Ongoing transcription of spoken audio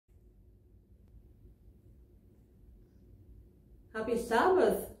Happy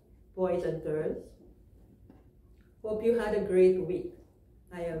Sabbath, boys and girls. Hope you had a great week.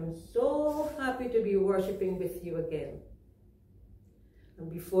 I am so happy to be worshiping with you again.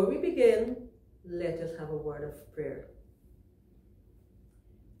 And before we begin, let us have a word of prayer.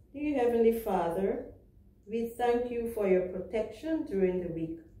 Dear Heavenly Father, we thank you for your protection during the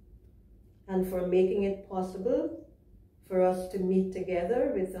week and for making it possible for us to meet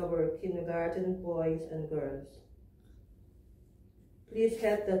together with our kindergarten boys and girls. Please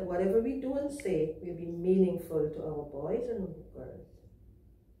help that whatever we do and say will be meaningful to our boys and girls.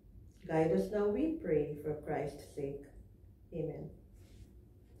 Guide us now, we pray, for Christ's sake. Amen.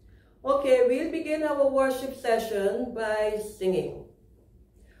 Okay, we'll begin our worship session by singing.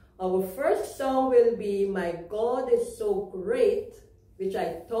 Our first song will be My God is So Great, which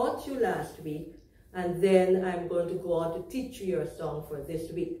I taught you last week, and then I'm going to go on to teach you your song for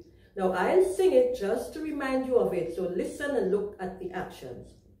this week. Now, I'll sing it just to remind you of it, so listen and look at the actions.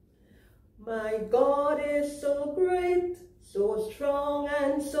 My God is so great, so strong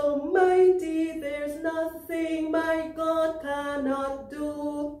and so mighty, there's nothing my God cannot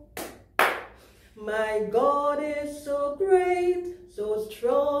do. My God is so great, so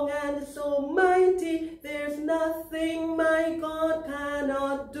strong and so mighty, there's nothing my God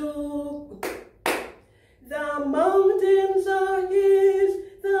cannot do. The mountains are His,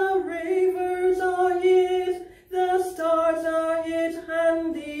 the rivers are His, the stars are His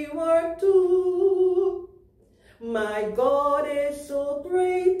handiwork too. My God is so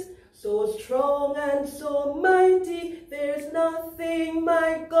great, so strong and so mighty, there's nothing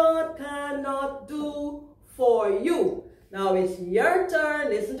my God cannot do for you. Now it's your turn.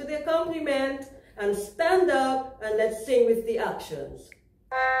 Listen to the accompaniment and stand up and let's sing with the actions.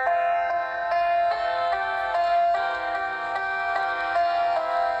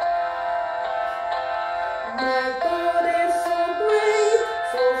 My God is so great,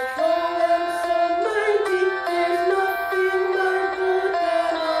 so strong and so mighty, there's nothing my God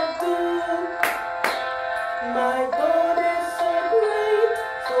cannot do. My God is so great,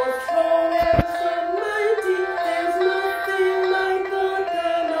 so strong and so mighty, there's nothing my God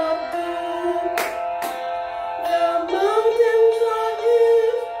cannot do. The mountains are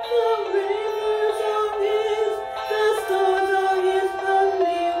His, the rivers are His, the stars are His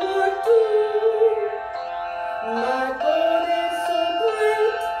handiwork too. My God is so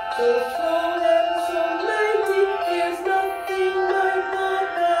great, so strong and so mighty, there's nothing my God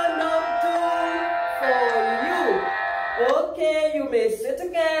cannot do for you. Okay, you may sit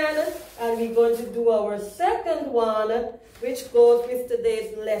again, and we're going to do our second one, which goes with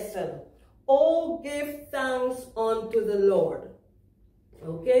today's lesson. Oh, give thanks unto the Lord.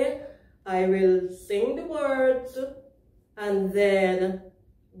 Okay, I will sing the words, and then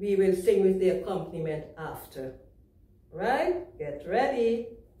we will sing with the accompaniment after. Right? Get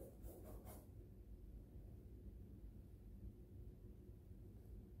ready.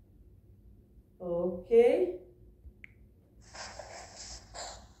 Okay.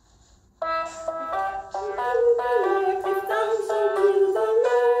 Give thanks unto the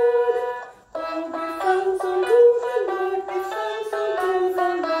Lord. Oh, give thanks unto the Lord. Give thanks unto the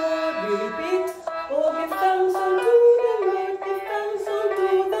Lord. We repeat. Oh, give thanks unto the Lord. Give thanks unto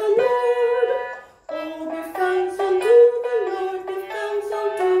the Lord. Oh, give thanks unto the Lord. Give thanks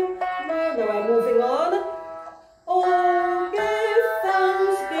unto the Lord. Now I'm moving on. Oh, give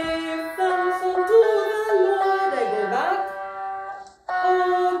thanks unto the Lord. I go back.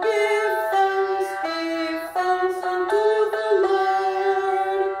 Oh, give thanks unto the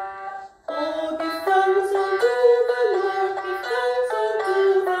Lord. Oh, give thanks unto the Lord. Give thanks unto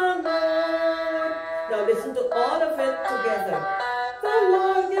the Lord. Now listen to all of it together. The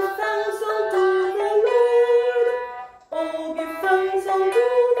Lord, give thanks unto the Lord. Oh, give thanks unto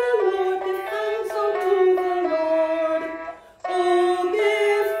the Lord. Give thanks unto the Lord. Oh, give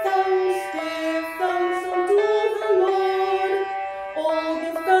thanks unto the Lord. Oh,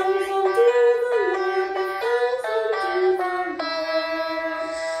 give thanks unto the Lord. Give thanks unto the Lord.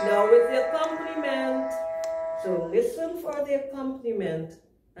 Now with the accompaniment. So listen for the accompaniment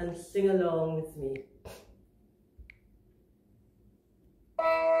and sing along with me.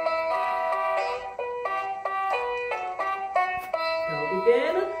 Now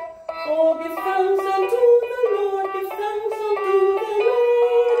begin. Oh, give thanks unto the Lord, give thanks unto the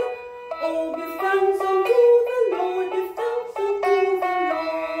Lord. Oh, give thanks unto the Lord, give thanks unto the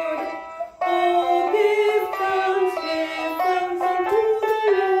Lord. Oh, give thanks unto the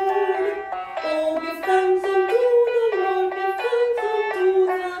Lord. Oh, give thanks unto the Lord, give thanks unto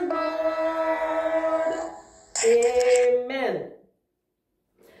the Lord. Amen.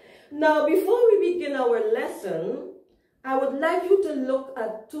 Now, before we begin our lesson, I would like you to look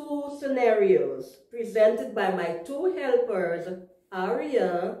at two scenarios presented by my two helpers,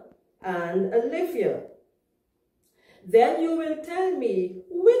 Aria and Olivia. Then you will tell me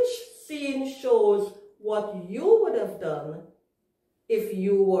which scene shows what you would have done if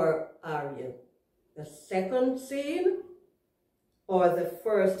you were Aria. The second scene or the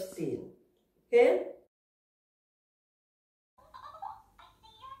first scene. Okay?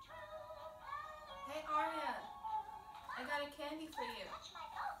 Hey Aria, I got a candy for you.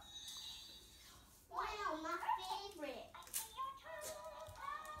 Wow, my favorite.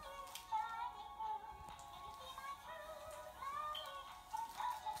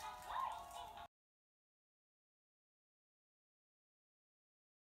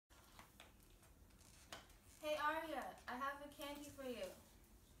 Hey Aria, I have a candy for you.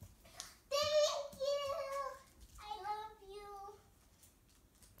 Thank you. I love you.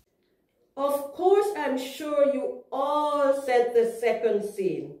 Of course, I'm sure you all said the second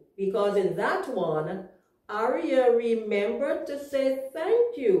scene, because in that one, Aria remembered to say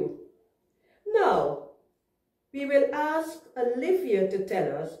thank you. Now, we will ask Olivia to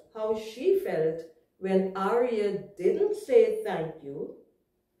tell us how she felt when Aria didn't say thank you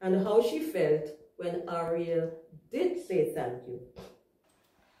and how she felt when Aria did say thank you.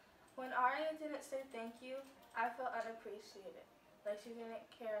 When Aria didn't say thank you, I felt unappreciated, like she didn't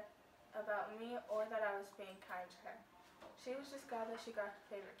care about me or that I was being kind to her. She was just glad that she got her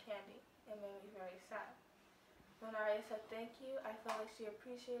favorite candy. It made me very sad. When Aria said thank you, I felt like she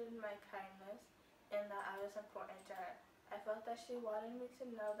appreciated my kindness and that I was important to her. I felt that she wanted me to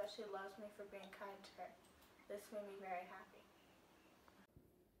know that she loves me for being kind to her. This made me very happy.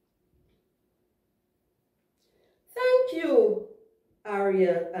 Thank you,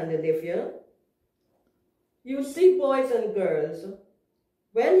 Aria and Olivia. You see, boys and girls,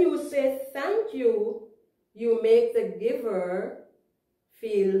 when you say thank you, you make the giver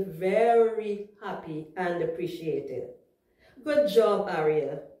feel very happy and appreciated. Good job,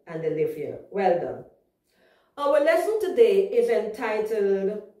 Aria and Olivia. Well done. Our lesson today is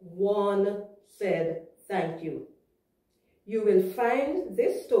entitled, One Said Thank You. You will find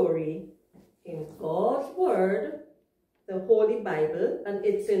this story in God's Word, the Holy Bible, and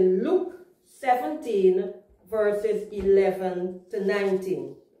it's in Luke 17, verses 11 to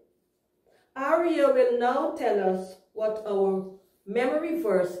 19. Aria will now tell us what our memory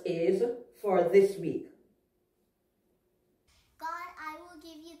verse is for this week. God, I will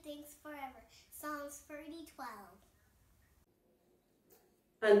give you thanks forever. Psalms 30:12.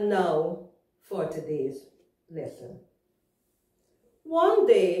 And now for today's lesson. One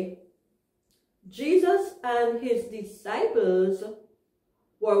day, Jesus and his disciples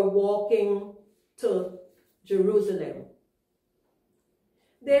were walking to Jerusalem.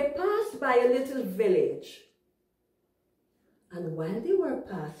 They passed by a little village, and while they were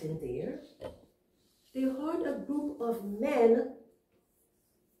passing there, they heard a group of men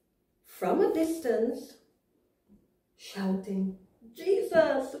from a distance shouting,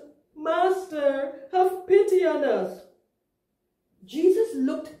 "Jesus, Master, have pity on us." Jesus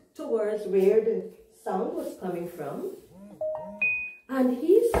looked towards where the sound was coming from, and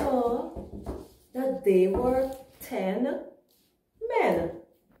he saw that they were 10 men.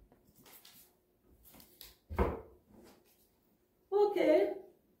 Okay,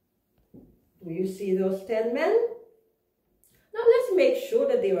 do you see those 10 men? Now let's make sure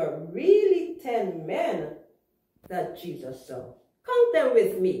that they were really 10 men that Jesus saw. Count them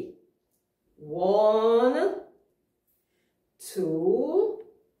with me. 1, 2,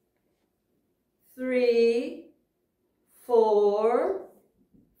 3, 4,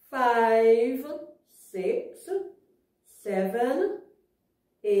 5, 6, 7,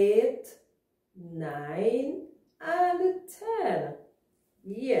 8, 9, and 10.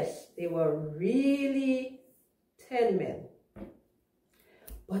 Yes, they were really 10 men.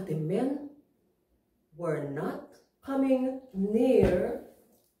 But the men were not coming near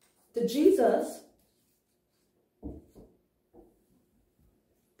to Jesus.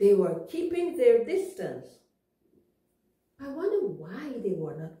 They were keeping their distance. I wonder why they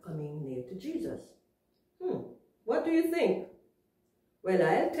were not coming near to Jesus. What do you think? Well,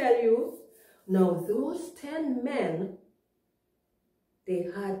 I'll tell you. Now, those 10 men, they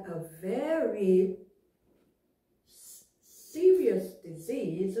had a very serious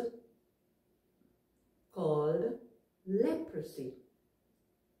disease called leprosy.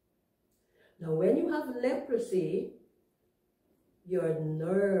 Now, when you have leprosy, your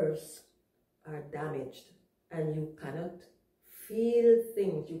nerves are damaged and you cannot feel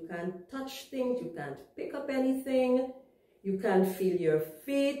things, you can't touch things, you can't pick up anything. You can't feel your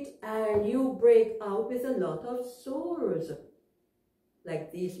feet, and you break out with a lot of sores,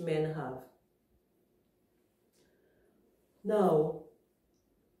 like these men have. Now,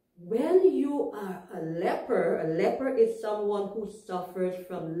 when you are a leper is someone who suffers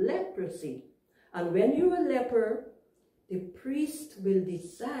from leprosy. And when you're a leper, the priest will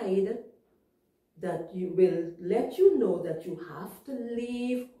decide that you will let you know that you have to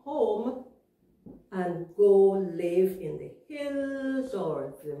leave home and go live in the hills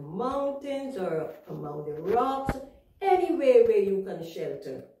or the mountains or among the rocks, anywhere where you can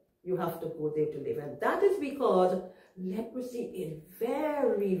shelter. You have to go there to live. And that is because leprosy is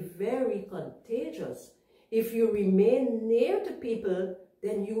very, very contagious. If you remain near to people,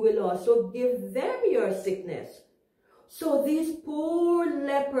 then you will also give them your sickness. So these poor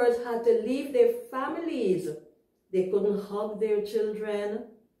lepers had to leave their families. They couldn't hug their children.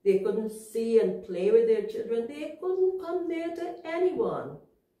 They couldn't see and play with their children. They couldn't come near to anyone.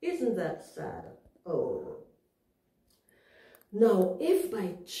 Isn't that sad? Oh. Now, if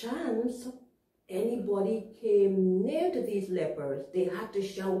by chance anybody came near to these lepers, they had to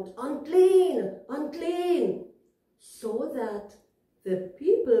shout, "Unclean, unclean," so that the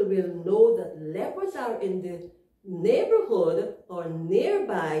people will know that lepers are in the neighborhood or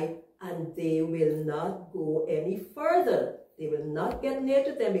nearby, and they will not go any further. They will not get near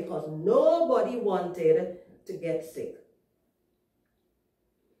to them because nobody wanted to get sick.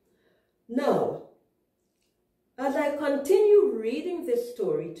 Now, as I continue reading this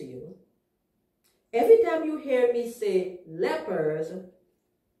story to you, every time you hear me say lepers,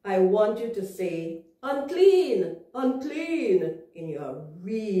 I want you to say unclean, unclean in your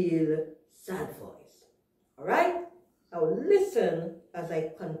real sad voice. All right? Now listen as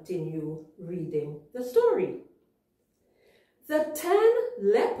I continue reading the story. The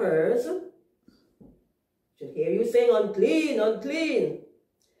 10 lepers, should hear you saying unclean, unclean,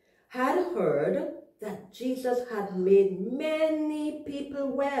 had heard that Jesus had made many people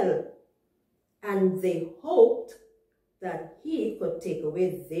well, and they hoped that he could take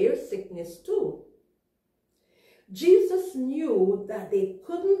away their sickness too. Jesus knew that they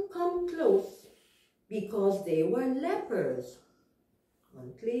couldn't come close because they were lepers.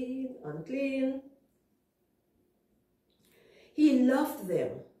 Unclean, unclean. He loved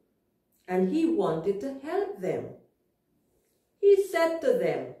them and he wanted to help them. He said to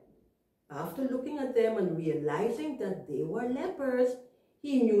them, after looking at them and realizing that they were lepers,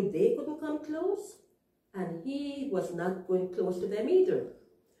 he knew they couldn't come close, and he was not going close to them either.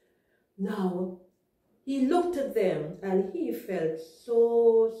 Now, he looked at them and he felt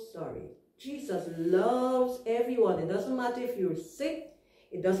so sorry. Jesus loves everyone. It doesn't matter if you're sick.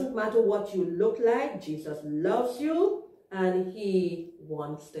 It doesn't matter what you look like. Jesus loves you and he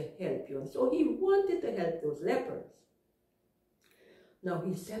wants to help you. And so he wanted to help those lepers. Now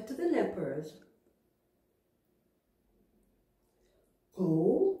he said to the lepers,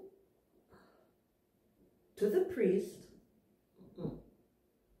 go to the priest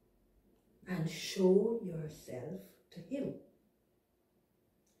and show yourself to him.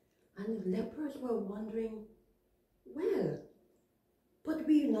 And the lepers were wondering, well, but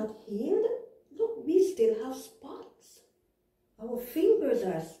we're not healed. Look, we still have spots. Our fingers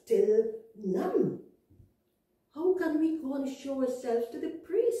are still numb. How can we go and show ourselves to the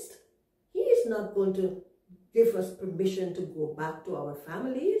priest? He is not going to give us permission to go back to our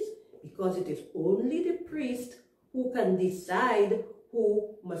families, because it is only the priest who can decide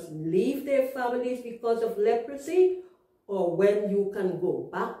who must leave their families because of leprosy or when you can go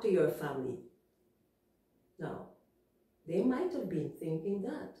back to your family. Now, they might have been thinking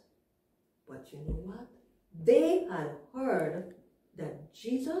that, but you know what? They had heard that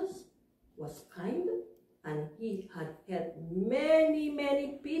Jesus was kind and he had helped many,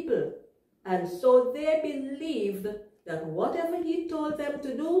 many people. And so they believed that whatever he told them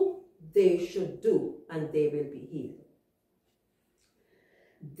to do, they should do, and they will be healed.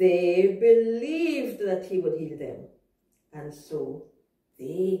 They believed that he would heal them. And so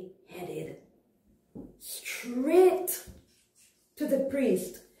they headed straight to the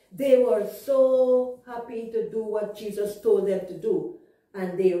priest. They were so happy to do what Jesus told them to do.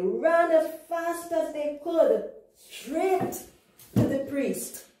 And they ran as fast as they could straight to the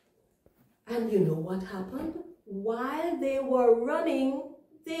priest. And you know what happened? While they were running,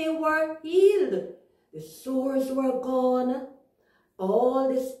 they were healed. The sores were gone.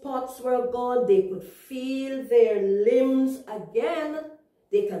 All the spots were gone. They could feel their limbs again.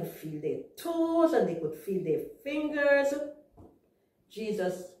 They can feel their toes and they could feel their fingers.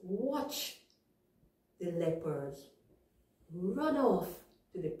 Jesus watched the lepers run off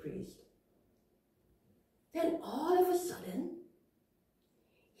to the priest. Then all of a sudden,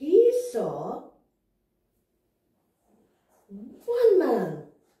 he saw one man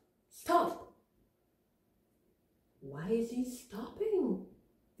stop. Why is he stopping?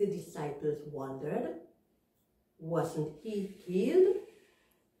 The disciples wondered. Wasn't he healed?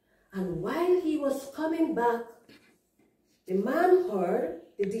 And while he was coming back, the man heard,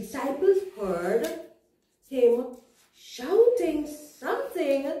 the disciples heard him shouting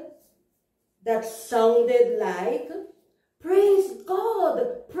something that sounded like, "Praise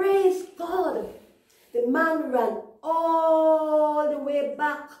God, praise God." The man ran all the way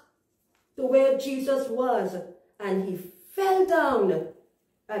back to where Jesus was, and he fell down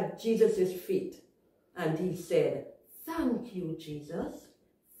at Jesus' feet. And he said, "Thank you, Jesus.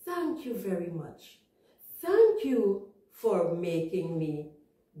 Thank you very much. Thank you for making me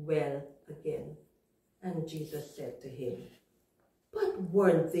well again." And Jesus said to him, "But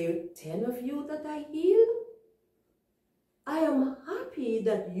weren't there 10 of you that I healed? I am happy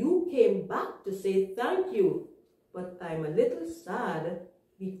that you came back to say thank you, but I'm a little sad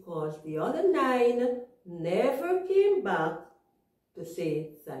because the other 9 never came back to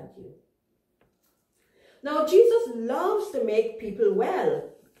say thank you." Now, Jesus loves to make people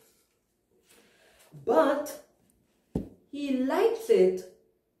well, but he likes it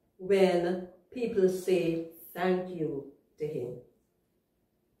when people say thank you to him.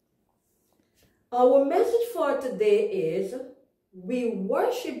 Our message for today is, we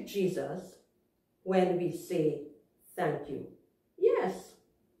worship Jesus when we say thank you. Yes,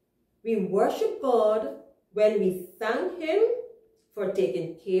 we worship God when we thank him for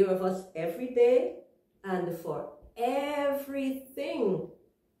taking care of us every day and for everything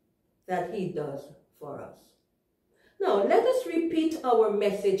that he does for us. Now, let us repeat our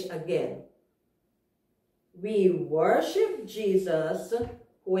message again. We worship Jesus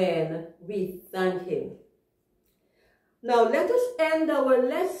when we thank him. Now, let us end our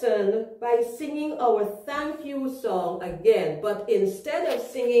lesson by singing our thank you song again. But instead of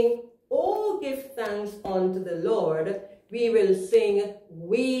singing, "Oh, give thanks unto the Lord," we will sing,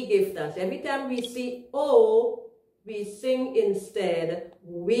 "We give thanks." Every time we see "oh," we sing instead,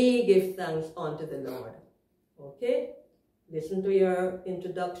 "We give thanks unto the Lord." Okay? Listen to your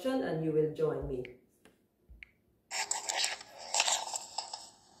introduction and you will join me.